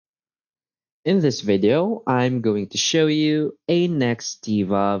In this video, I'm going to show you a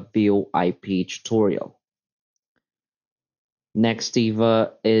Nextiva VoIP tutorial.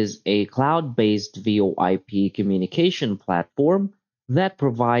 Nextiva is a cloud-based VoIP communication platform that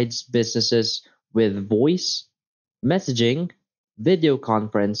provides businesses with voice, messaging, video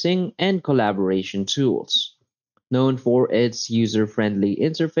conferencing, and collaboration tools. Known for its user-friendly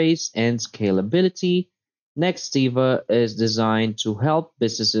interface and scalability, Nextiva is designed to help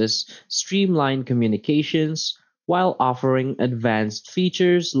businesses streamline communications while offering advanced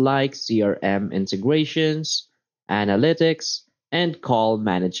features like CRM integrations, analytics, and call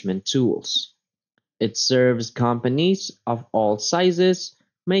management tools. It serves companies of all sizes,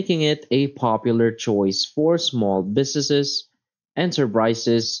 making it a popular choice for small businesses,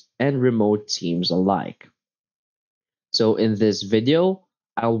 enterprises, and remote teams alike. So in this video,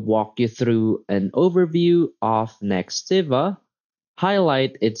 I'll walk you through an overview of Nextiva,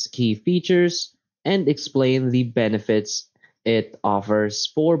 highlight its key features, and explain the benefits it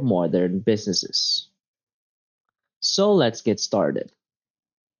offers for modern businesses. So let's get started.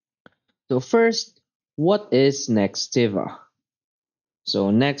 So first, what is Nextiva?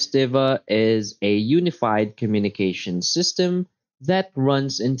 So Nextiva is a unified communication system that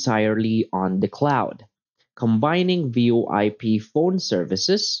runs entirely on the cloud, combining VoIP phone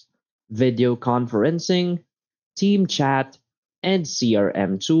services, video conferencing, team chat, and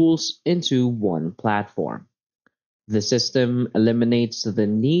CRM tools into one platform. The system eliminates the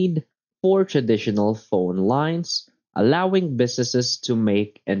need for traditional phone lines, allowing businesses to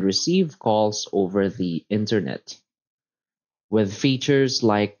make and receive calls over the internet. With features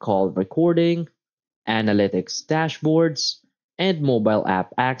like call recording, analytics dashboards, and mobile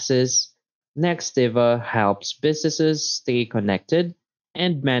app access, Nextiva helps businesses stay connected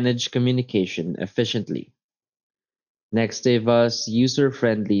and manage communication efficiently. Nextiva's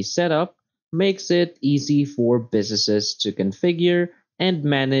user-friendly setup makes it easy for businesses to configure and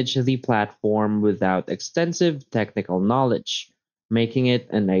manage the platform without extensive technical knowledge, making it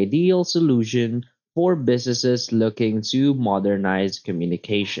an ideal solution for businesses looking to modernize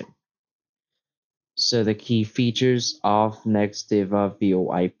communication. So the key features of Nextiva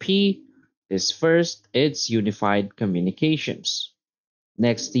VoIP is first, its unified communications.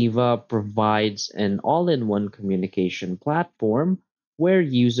 Nextiva provides an all-in-one communication platform where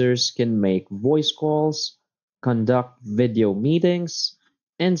users can make voice calls, conduct video meetings,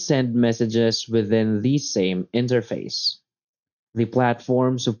 and send messages within the same interface. The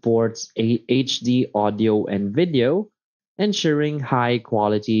platform supports HD audio and video, ensuring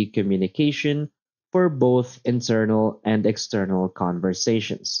high-quality communication for both internal and external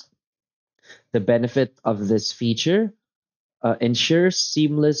conversations. The benefit of this feature ensures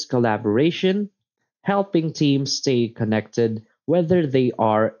seamless collaboration, helping teams stay connected whether they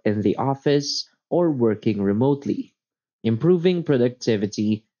are in the office or working remotely, improving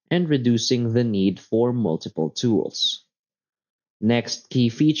productivity and reducing the need for multiple tools. Next key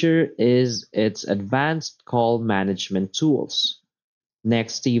feature is its advanced call management tools.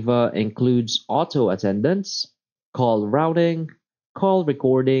 Nextiva includes auto attendance, call routing, call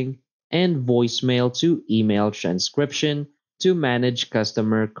recording, and voicemail to email transcription to manage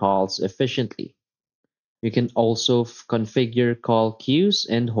customer calls efficiently. You can also configure call queues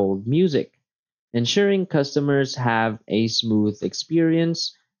and hold music, ensuring customers have a smooth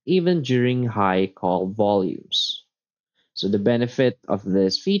experience even during high call volumes. So the benefit of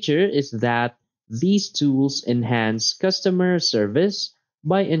this feature is that these tools enhance customer service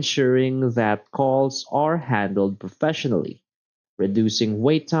by ensuring that calls are handled professionally, reducing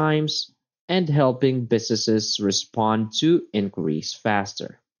wait times, and helping businesses respond to inquiries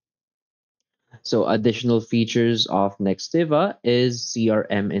faster. So additional features of Nextiva is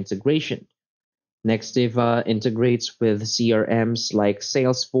CRM integration. Nextiva integrates with CRMs like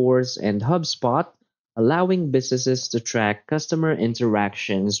Salesforce and HubSpot, allowing businesses to track customer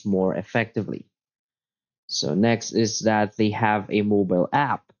interactions more effectively. So next is that they have a mobile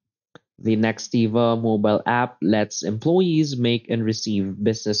app. The Nextiva mobile app lets employees make and receive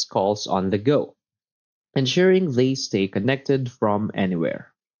business calls on the go, ensuring they stay connected from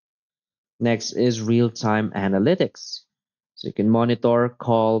anywhere. Next is real-time analytics. So you can monitor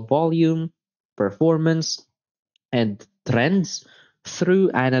call volume, performance, and trends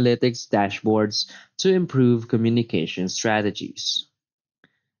through analytics dashboards to improve communication strategies.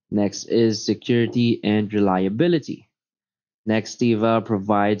 Next is security and reliability. Nextiva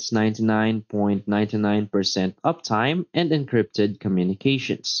provides 99.99% uptime and encrypted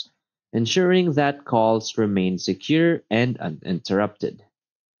communications, ensuring that calls remain secure and uninterrupted.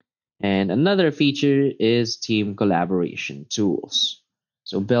 And another feature is team collaboration tools.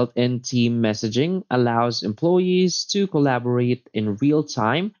 So built-in team messaging allows employees to collaborate in real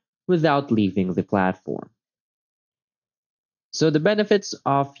time without leaving the platform. So the benefits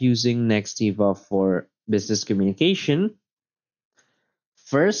of using Nextiva for business communication,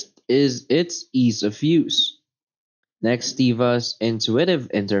 first is its ease of use. Nextiva's intuitive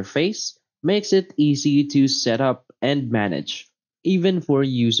interface makes it easy to set up and manage, even for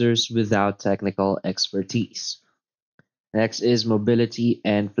users without technical expertise. Next is mobility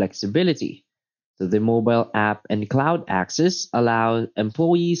and flexibility. So the mobile app and cloud access allow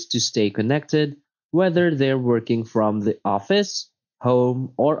employees to stay connected whether they're working from the office,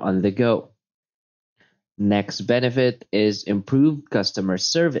 home, or on the go. Next benefit is improved customer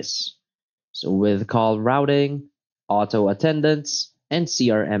service. So with call routing, auto attendance, and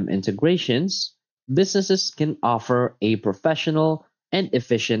CRM integrations, businesses can offer a professional and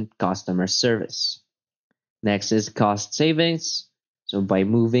efficient customer service. Next is cost savings. So by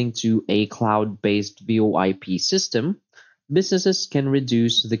moving to a cloud-based VoIP system, businesses can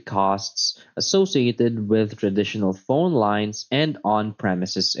reduce the costs associated with traditional phone lines and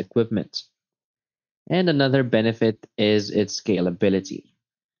on-premises equipment. And another benefit is its scalability.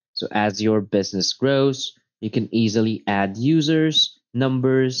 So as your business grows, you can easily add users,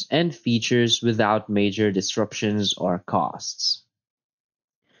 numbers, and features without major disruptions or costs.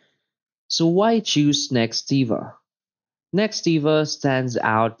 So why choose Nextiva? Nextiva stands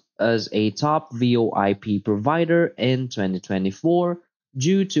out as a top VoIP provider in 2024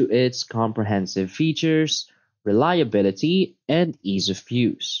 due to its comprehensive features, reliability, and ease of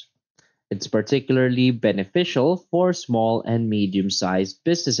use. It's particularly beneficial for small and medium-sized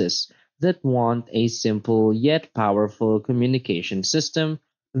businesses that want a simple yet powerful communication system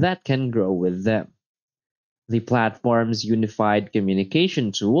that can grow with them. The platform's unified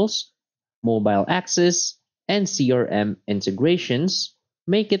communication tools, mobile access, and CRM integrations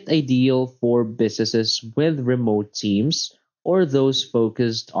make it ideal for businesses with remote teams or those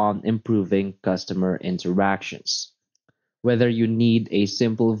focused on improving customer interactions. Whether you need a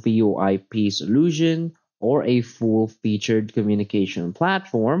simple VoIP solution or a full-featured communication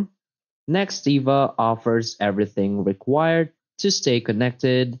platform, Nextiva offers everything required to stay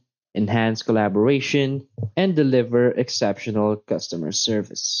connected, enhance collaboration, and deliver exceptional customer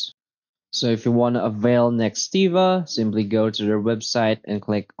service. So if you want to avail Nextiva, simply go to their website and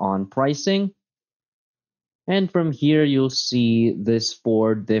click on pricing. And from here, you'll see these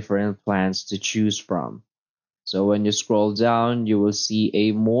four different plans to choose from. So when you scroll down, you will see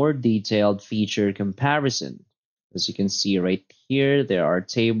a more detailed feature comparison. As you can see right here, there are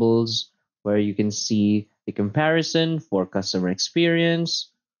tables where you can see the comparison for customer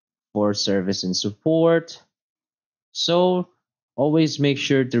experience, for service and support. So always make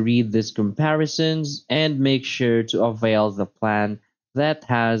sure to read these comparisons and make sure to avail the plan that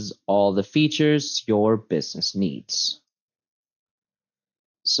has all the features your business needs.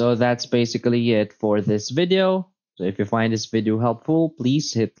 So that's basically it for this video. So if you find this video helpful,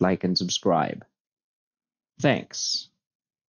 please hit like and subscribe. Thanks.